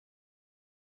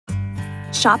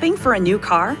Shopping for a new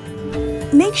car?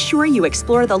 Make sure you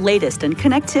explore the latest in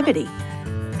connectivity,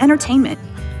 entertainment,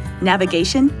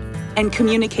 navigation, and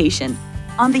communication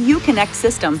on the Uconnect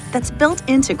system that's built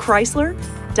into Chrysler,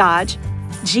 Dodge,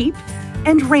 Jeep,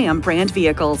 and Ram brand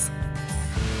vehicles.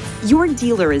 Your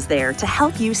dealer is there to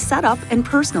help you set up and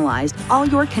personalize all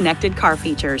your connected car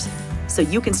features so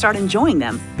you can start enjoying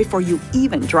them before you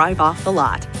even drive off the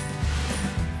lot.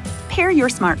 Pair your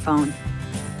smartphone.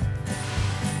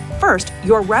 First,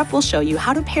 your rep will show you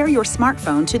how to pair your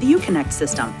smartphone to the Uconnect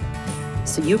system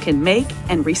so you can make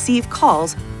and receive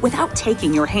calls without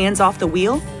taking your hands off the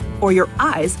wheel or your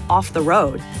eyes off the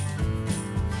road.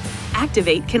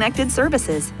 Activate connected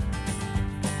services.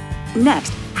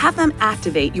 Next, have them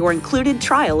activate your included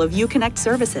trial of Uconnect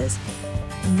services.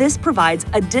 This provides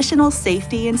additional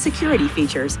safety and security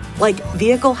features like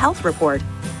vehicle health report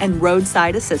and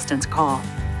roadside assistance call.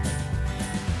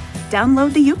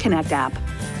 Download the Uconnect app.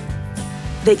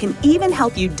 They can even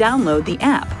help you download the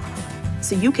app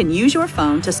so you can use your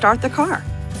phone to start the car,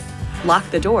 lock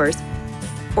the doors,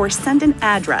 or send an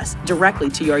address directly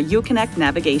to your Uconnect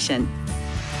navigation.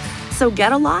 So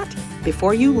get a lot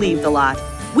before you leave the lot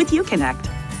with Uconnect.